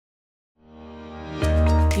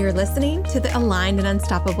You're listening to the Aligned and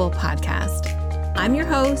Unstoppable podcast. I'm your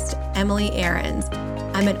host, Emily Ahrens.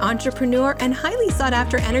 I'm an entrepreneur and highly sought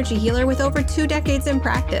after energy healer with over 2 decades in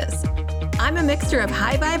practice. I'm a mixture of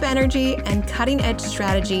high vibe energy and cutting edge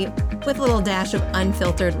strategy with a little dash of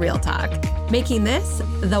unfiltered real talk, making this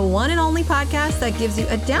the one and only podcast that gives you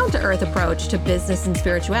a down to earth approach to business and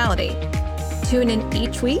spirituality. Tune in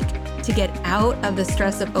each week to get out of the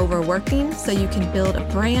stress of overworking so you can build a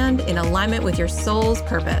brand in alignment with your soul's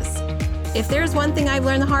purpose. If there's one thing I've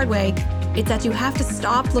learned the hard way, it's that you have to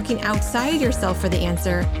stop looking outside yourself for the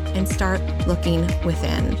answer and start looking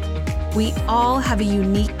within. We all have a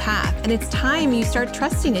unique path, and it's time you start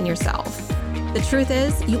trusting in yourself. The truth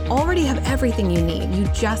is, you already have everything you need. You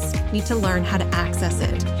just need to learn how to access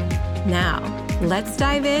it. Now, let's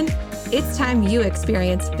dive in. It's time you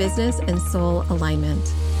experience business and soul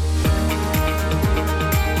alignment.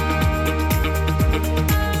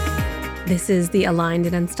 This is the Aligned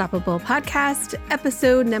and Unstoppable podcast,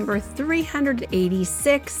 episode number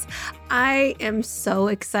 386. I am so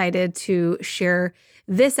excited to share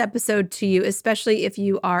this episode to you, especially if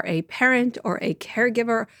you are a parent or a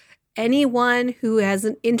caregiver, anyone who has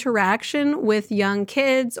an interaction with young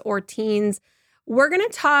kids or teens. We're going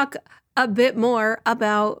to talk a bit more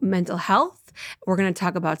about mental health. We're going to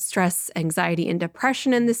talk about stress, anxiety, and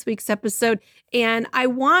depression in this week's episode. And I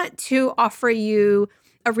want to offer you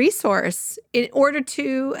a resource in order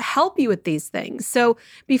to help you with these things. So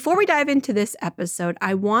before we dive into this episode,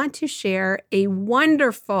 I want to share a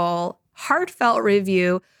wonderful, heartfelt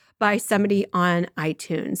review by somebody on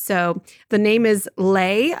iTunes. So the name is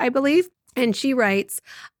Lay, I believe. And she writes,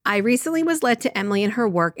 I recently was led to Emily and her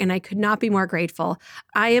work, and I could not be more grateful.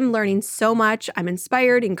 I am learning so much. I'm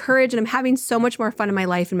inspired, encouraged, and I'm having so much more fun in my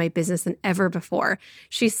life and my business than ever before.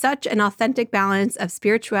 She's such an authentic balance of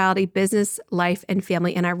spirituality, business, life, and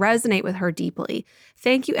family, and I resonate with her deeply.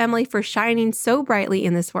 Thank you, Emily, for shining so brightly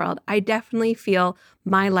in this world. I definitely feel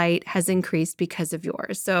my light has increased because of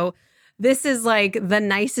yours. So this is like the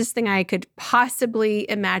nicest thing I could possibly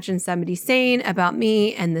imagine somebody saying about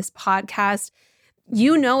me and this podcast.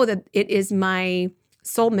 You know that it is my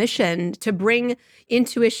soul mission to bring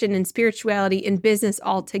intuition and spirituality and business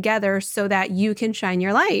all together so that you can shine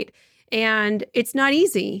your light. And it's not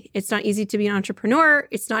easy. It's not easy to be an entrepreneur.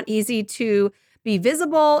 It's not easy to be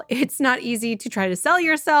visible. It's not easy to try to sell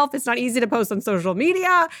yourself. It's not easy to post on social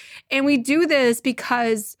media. And we do this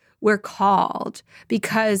because we're called,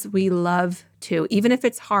 because we love to. Even if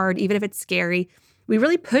it's hard, even if it's scary, we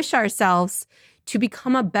really push ourselves to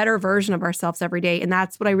become a better version of ourselves every day. And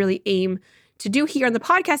that's what I really aim to do here on the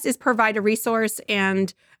podcast, is provide a resource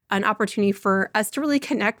and an opportunity for us to really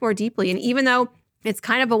connect more deeply. And even though it's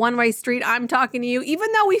kind of a one-way street, I'm talking to you,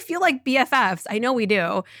 even though we feel like BFFs, I know we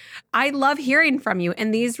do, I love hearing from you.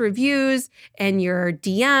 And these reviews and your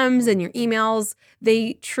DMs and your emails,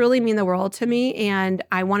 they truly mean the world to me. And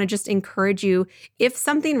I want to just encourage you, if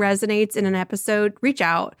something resonates in an episode, reach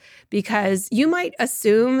out, because you might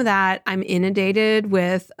assume that I'm inundated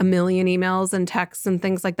with a million emails and texts and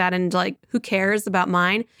things like that. And like, who cares about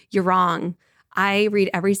mine? You're wrong. I read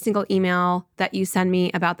every single email that you send me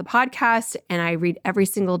about the podcast, and I read every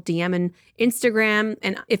single DM and Instagram.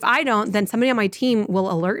 And if I don't, then somebody on my team will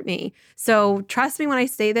alert me. So trust me when I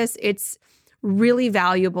say this, it's really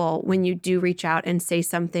valuable when you do reach out and say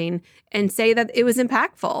something and say that it was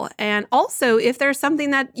impactful. And also, if there's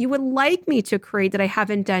something that you would like me to create that I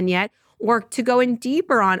haven't done yet or to go in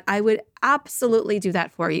deeper on, I would absolutely do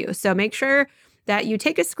that for you. So make sure that you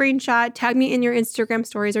take a screenshot, tag me in your Instagram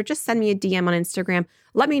stories, or just send me a DM on Instagram.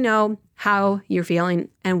 Let me know how you're feeling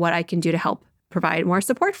and what I can do to help provide more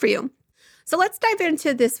support for you. So let's dive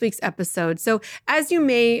into this week's episode. So as you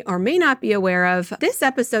may or may not be aware of, this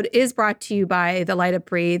episode is brought to you by the Light Up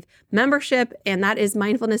Breathe membership, and that is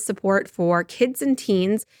mindfulness support for kids and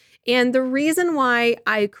teens. And the reason why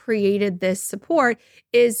I created this support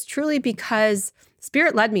is truly because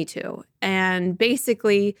Spirit led me to. And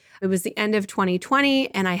basically, it was the end of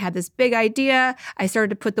 2020, and I had this big idea. I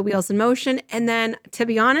started to put the wheels in motion. And then, to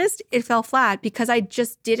be honest, it fell flat because I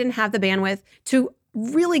just didn't have the bandwidth to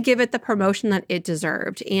really give it the promotion that it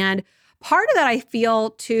deserved. And part of that, I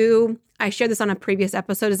feel too, I shared this on a previous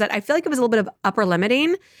episode, is that I feel like it was a little bit of upper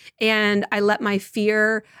limiting, and I let my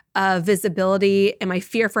fear of visibility and my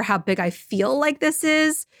fear for how big I feel like this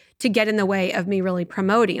is to get in the way of me really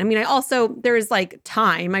promoting. I mean, there's like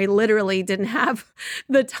time. I literally didn't have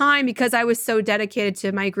the time because I was so dedicated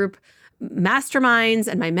to my group masterminds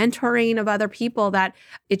and my mentoring of other people that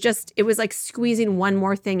it was like squeezing one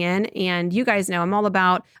more thing in. And you guys know I'm all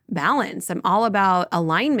about balance. I'm all about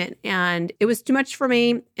alignment. And it was too much for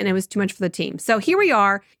me and it was too much for the team. So here we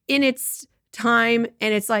are in its time.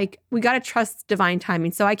 And it's like, we got to trust divine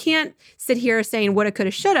timing. So I can't sit here saying woulda,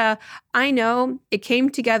 coulda, shoulda. I know it came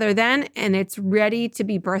together then and it's ready to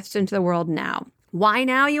be birthed into the world now. Why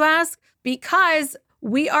now, you ask? Because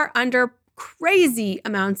we are under crazy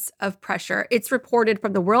amounts of pressure. It's reported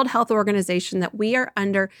from the World Health Organization that we are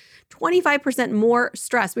under 25% more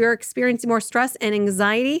stress. We are experiencing more stress and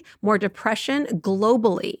anxiety, more depression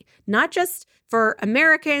globally, not just for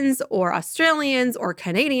Americans or Australians or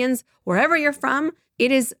Canadians, wherever you're from,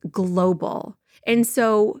 it is global. And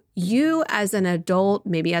so you as an adult,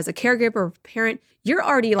 maybe as a caregiver or parent, you're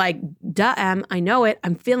already like, duh, I know it,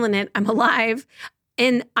 I'm feeling it, I'm alive.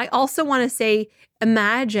 And I also want to say,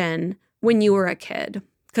 imagine when you were a kid,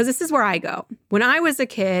 because this is where I go. When I was a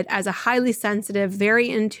kid, as a highly sensitive, very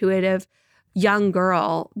intuitive young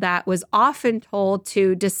girl that was often told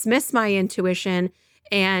to dismiss my intuition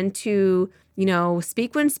and to,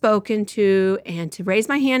 speak when spoken to and to raise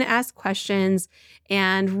my hand and ask questions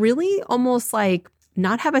and really almost like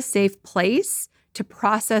not have a safe place to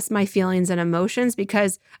process my feelings and emotions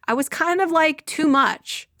because I was kind of like too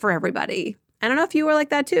much for everybody. I don't know if you were like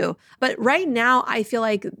that too, but right now I feel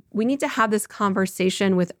like we need to have this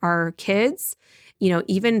conversation with our kids.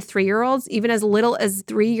 Even 3-year-olds, even as little as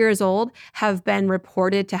 3 years old, have been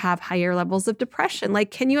reported to have higher levels of depression.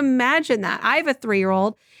 Like, can you imagine that? I have a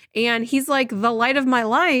 3-year-old and he's like the light of my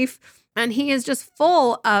life. And he is just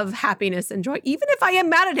full of happiness and joy. Even if I am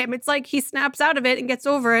mad at him, it's like he snaps out of it and gets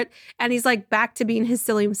over it. And he's like back to being his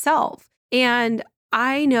silly self. And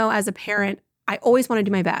I know as a parent, I always want to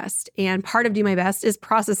do my best. And part of doing my best is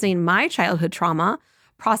processing my childhood trauma,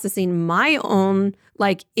 processing my own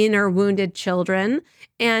like inner wounded children.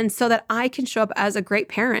 And so that I can show up as a great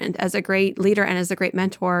parent, as a great leader, and as a great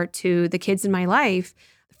mentor to the kids in my life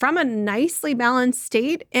from a nicely balanced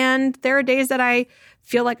state. And there are days that I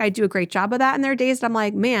feel like I do a great job of that. And there are days that I'm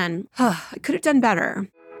like, man, I could have done better.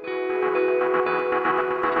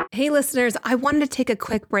 Hey, listeners, I wanted to take a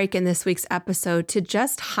quick break in this week's episode to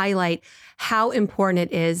just highlight how important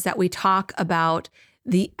it is that we talk about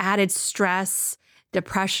the added stress,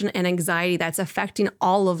 depression, and anxiety that's affecting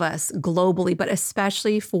all of us globally, but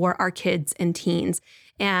especially for our kids and teens.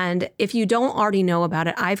 And if you don't already know about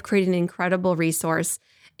it, I've created an incredible resource.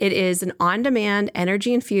 It is an on-demand,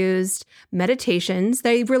 energy-infused meditations.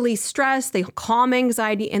 They release stress, they calm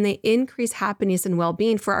anxiety, and they increase happiness and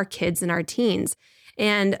well-being for our kids and our teens.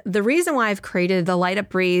 And the reason why I've created the Light Up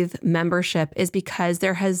Breathe membership is because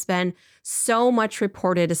there has been so much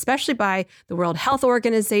reported, especially by the World Health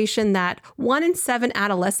Organization, that 1 in 7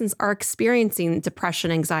 adolescents are experiencing depression,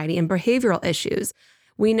 anxiety, and behavioral issues.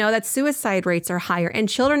 We know that suicide rates are higher, and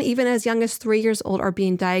children even as young as 3 years old are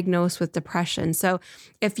being diagnosed with depression. So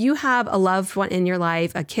if you have a loved one in your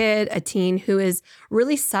life, a kid, a teen who is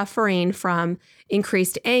really suffering from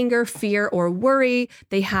increased anger, fear, or worry,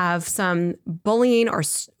 they have some bullying or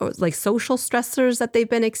like social stressors that they've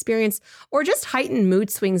been experienced, or just heightened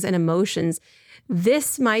mood swings and emotions,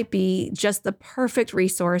 this might be just the perfect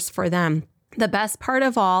resource for them. The best part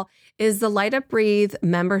of all is the Light Up Breathe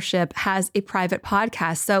membership has a private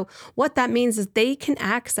podcast. So what that means is they can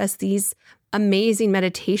access these amazing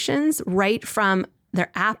meditations right from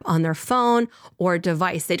their app on their phone or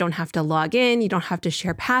device. They don't have to log in. You don't have to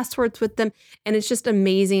share passwords with them. And it's just an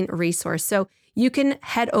amazing resource. So you can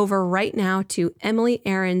head over right now to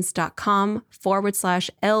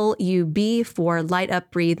EmilyAarons.com/LUB for Light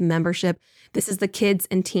Up Breathe membership. This is the Kids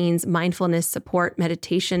and Teens Mindfulness Support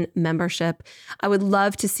Meditation membership. I would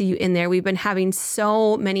love to see you in there. We've been having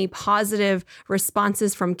so many positive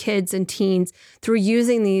responses from kids and teens through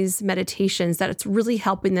using these meditations that it's really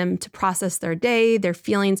helping them to process their day, their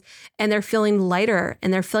feelings, and they're feeling lighter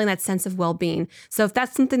and they're feeling that sense of well-being. So if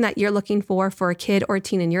that's something that you're looking for a kid or a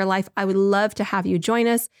teen in your life, I would love to have you join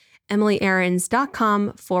us.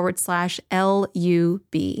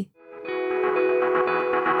 EmilyAarons.com/LUB.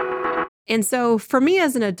 And so for me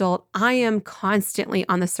as an adult, I am constantly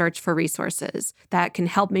on the search for resources that can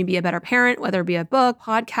help me be a better parent, whether it be a book,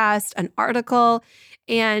 podcast, an article.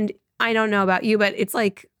 And I don't know about you, but it's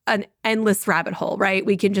like an endless rabbit hole, right?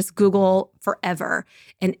 We can just Google forever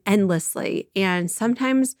and endlessly. And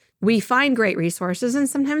sometimes we find great resources and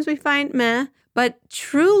sometimes we find meh. But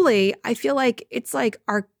truly, I feel like it's like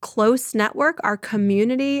our close network, our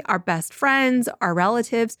community, our best friends, our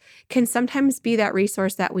relatives can sometimes be that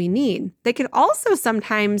resource that we need. They can also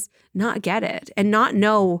sometimes not get it and not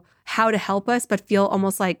know how to help us, but feel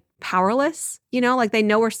almost like powerless, like they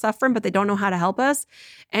know we're suffering, but they don't know how to help us.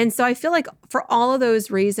 And so I feel like for all of those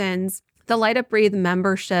reasons, the Light Up Breathe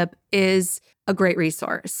membership is a great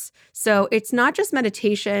resource. So it's not just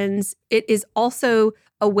meditations. It is also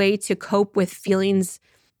a way to cope with feelings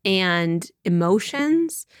and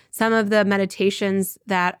emotions, some of the meditations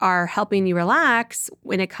that are helping you relax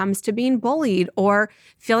when it comes to being bullied or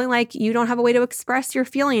feeling like you don't have a way to express your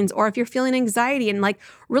feelings, or if you're feeling anxiety, and like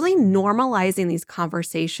really normalizing these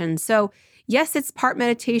conversations. So yes, it's part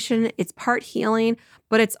meditation, it's part healing,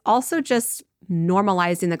 but it's also just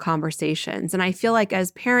normalizing the conversations. And I feel like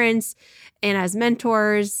as parents and as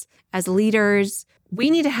mentors, as leaders, we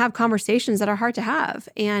need to have conversations that are hard to have.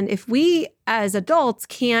 And if we as adults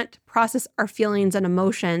can't process our feelings and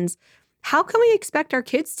emotions, how can we expect our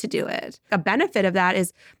kids to do it? A benefit of that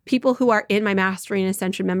is people who are in my Mastery and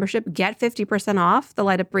Ascension membership get 50% off the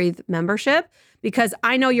Light Up Breathe membership, because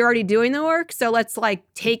I know you're already doing the work. So let's like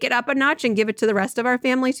take it up a notch and give it to the rest of our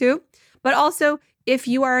family too. But also, if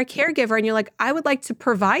you are a caregiver and you're like, I would like to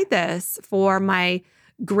provide this for my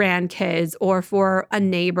grandkids or for a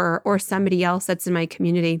neighbor or somebody else that's in my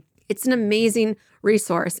community, it's an amazing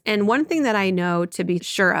resource. And one thing that I know to be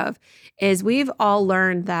sure of is we've all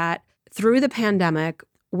learned that through the pandemic,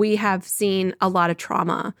 we have seen a lot of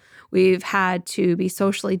trauma. We've had to be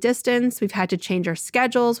socially distanced. We've had to change our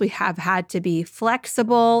schedules. We have had to be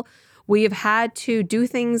flexible. We've had to do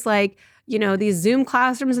things like these Zoom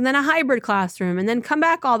classrooms and then a hybrid classroom and then come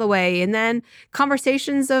back all the way. And then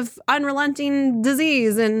conversations of unrelenting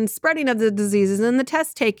disease and spreading of the diseases and the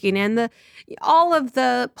test taking and all of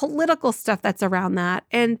the political stuff that's around that.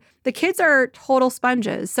 And the kids are total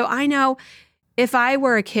sponges. So I know if I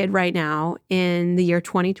were a kid right now in the year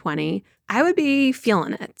 2020, I would be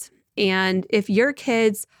feeling it. And if your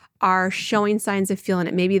kids are showing signs of feeling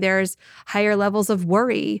it, maybe there's higher levels of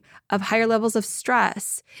worry, of higher levels of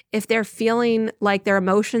stress, if they're feeling like their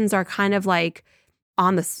emotions are kind of like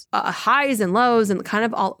on the highs and lows and kind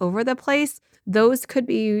of all over the place, those could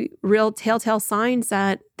be real telltale signs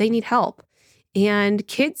that they need help. And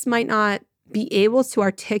kids might not be able to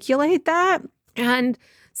articulate that. And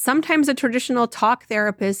sometimes a traditional talk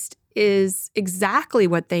therapist is exactly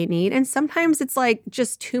what they need. And sometimes it's like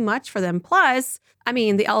just too much for them. Plus,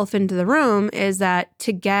 the elephant in the room is that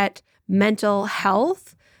to get mental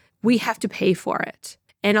health, we have to pay for it.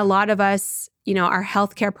 And a lot of us, our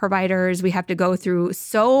healthcare providers, we have to go through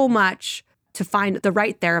so much to find the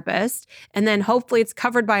right therapist. And then hopefully it's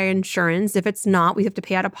covered by insurance. If it's not, we have to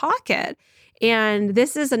pay out of pocket. And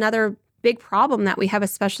this is another big problem that we have,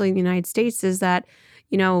 especially in the United States, is that,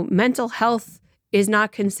 mental health is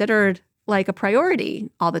not considered like a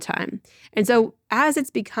priority all the time. And so as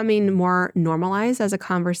it's becoming more normalized as a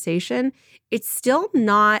conversation, it's still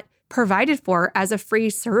not provided for as a free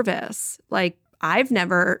service. Like I've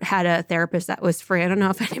never had a therapist that was free. I don't know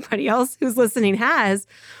if anybody else who's listening has.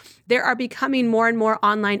 There are becoming more and more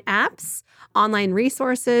online apps, online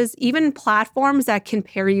resources, even platforms that can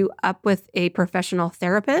pair you up with a professional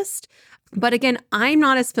therapist. But again, I'm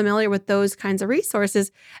not as familiar with those kinds of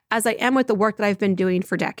resources as I am with the work that I've been doing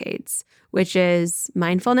for decades, which is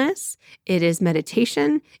mindfulness, it is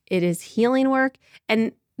meditation, it is healing work.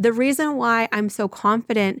 And the reason why I'm so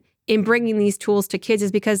confident in bringing these tools to kids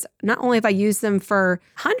is because not only have I used them for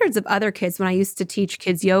hundreds of other kids when I used to teach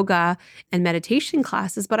kids yoga and meditation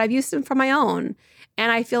classes, but I've used them for my own.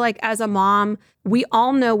 And I feel like as a mom, we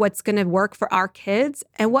all know what's going to work for our kids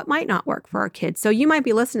and what might not work for our kids. So you might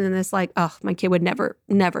be listening to this like, oh, my kid would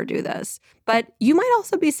never do this. But you might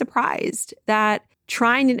also be surprised that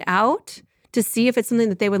trying it out to see if it's something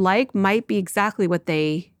that they would like might be exactly what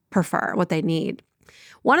they prefer, what they need.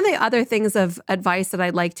 One of the other things of advice that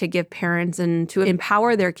I'd like to give parents and to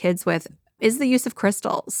empower their kids with is the use of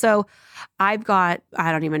crystals. So I've got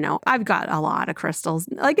a lot of crystals,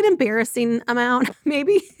 like an embarrassing amount,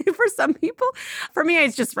 maybe for some people. For me,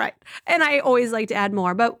 it's just right. And I always like to add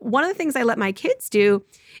more. But one of the things I let my kids do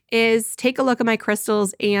is take a look at my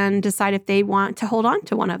crystals and decide if they want to hold on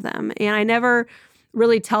to one of them. And I never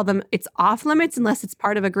really tell them it's off limits unless it's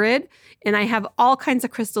part of a grid. And I have all kinds of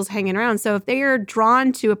crystals hanging around. So if they are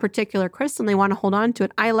drawn to a particular crystal and they want to hold on to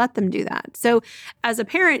it, I let them do that. So as a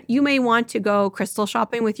parent, you may want to go crystal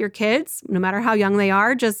shopping with your kids, no matter how young they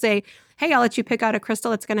are. Just say, hey, I'll let you pick out a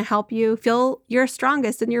crystal that's going to help you feel your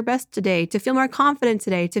strongest and your best today, to feel more confident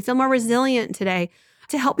today, to feel more resilient today,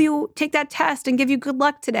 to help you take that test and give you good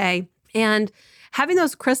luck today. And having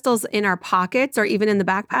those crystals in our pockets or even in the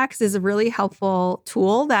backpacks is a really helpful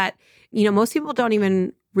tool that, most people don't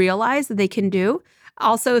even realize that they can do.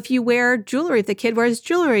 Also, if you wear jewelry, if the kid wears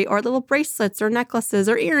jewelry or little bracelets or necklaces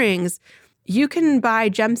or earrings, you can buy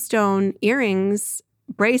gemstone earrings,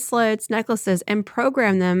 bracelets, necklaces, and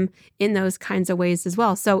program them in those kinds of ways as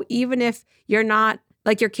well. So even if you're not,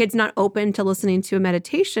 like your kid's not open to listening to a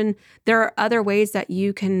meditation, there are other ways that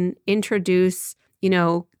you can introduce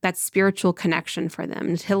that spiritual connection for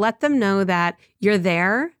them, to let them know that you're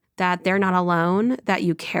there, that they're not alone, that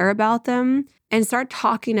you care about them, and start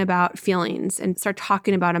talking about feelings and start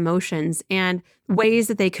talking about emotions and ways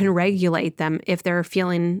that they can regulate them if they're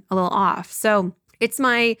feeling a little off. So it's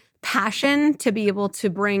my passion to be able to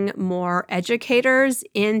bring more educators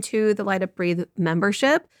into the Light Up Breathe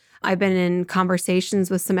membership. I've been in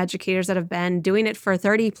conversations with some educators that have been doing it for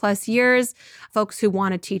 30 plus years, folks who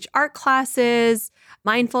want to teach art classes,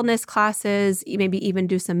 mindfulness classes, maybe even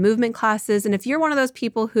do some movement classes. And if you're one of those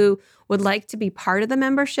people who would like to be part of the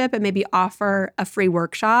membership and maybe offer a free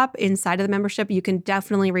workshop inside of the membership, you can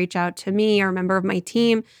definitely reach out to me or a member of my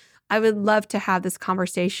team. I would love to have this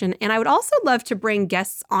conversation. And I would also love to bring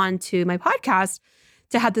guests onto my podcast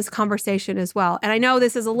to have this conversation as well. And I know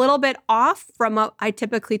this is a little bit off from what I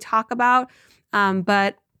typically talk about,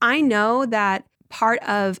 but I know that part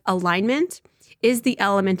of alignment is the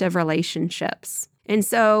element of relationships. And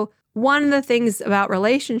so one of the things about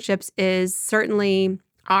relationships is certainly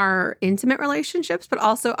our intimate relationships, but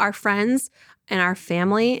also our friends and our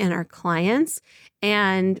family and our clients.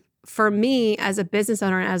 And for me, as a business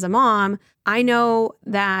owner and as a mom, I know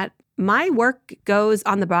that my work goes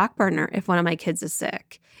on the back burner if one of my kids is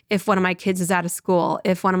sick, if one of my kids is out of school,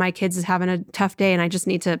 if one of my kids is having a tough day and I just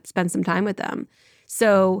need to spend some time with them.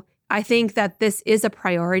 So I think that this is a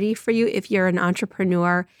priority for you if you're an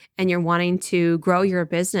entrepreneur and you're wanting to grow your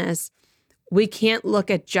business. We can't look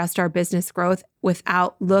at just our business growth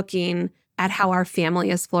without looking at how our family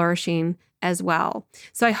is flourishing as well.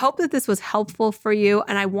 So I hope that this was helpful for you.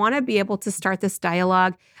 And I want to be able to start this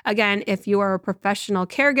dialogue. Again, if you are a professional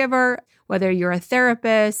caregiver, whether you're a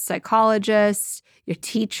therapist, psychologist, your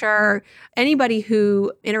teacher, anybody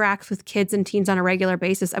who interacts with kids and teens on a regular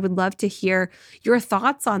basis, I would love to hear your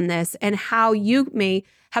thoughts on this and how you may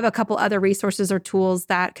have a couple other resources or tools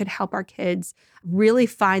that could help our kids really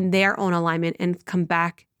find their own alignment and come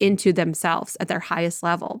back into themselves at their highest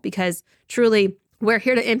level. Because truly, we're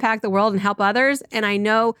here to impact the world and help others. And I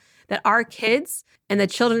know that our kids and the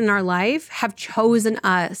children in our life have chosen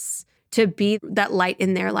us to be that light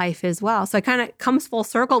in their life as well. So it kind of comes full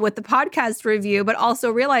circle with the podcast review, but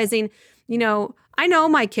also realizing, I know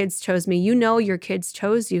my kids chose me. Your kids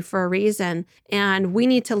chose you for a reason, and we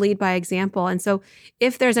need to lead by example. And so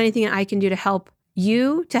if there's anything I can do to help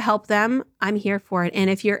you, to help them, I'm here for it. And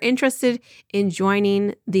if you're interested in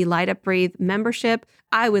joining the Light Up Breathe membership,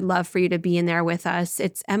 I would love for you to be in there with us.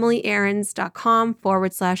 It's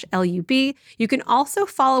emilyaarons.com/LUB. You can also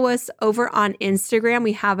follow us over on Instagram.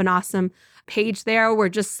 We have an awesome page there. We're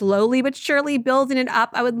just slowly but surely building it up.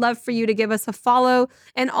 I would love for you to give us a follow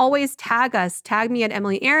and always tag us. Tag me at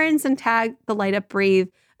Emily Aarons and tag the Light Up Breathe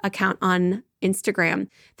account on Instagram.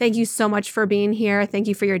 Thank you so much for being here. Thank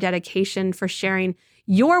you for your dedication, for sharing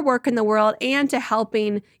your work in the world, and to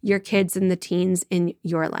helping your kids and the teens in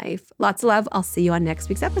your life. Lots of love. I'll see you on next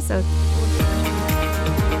week's episode.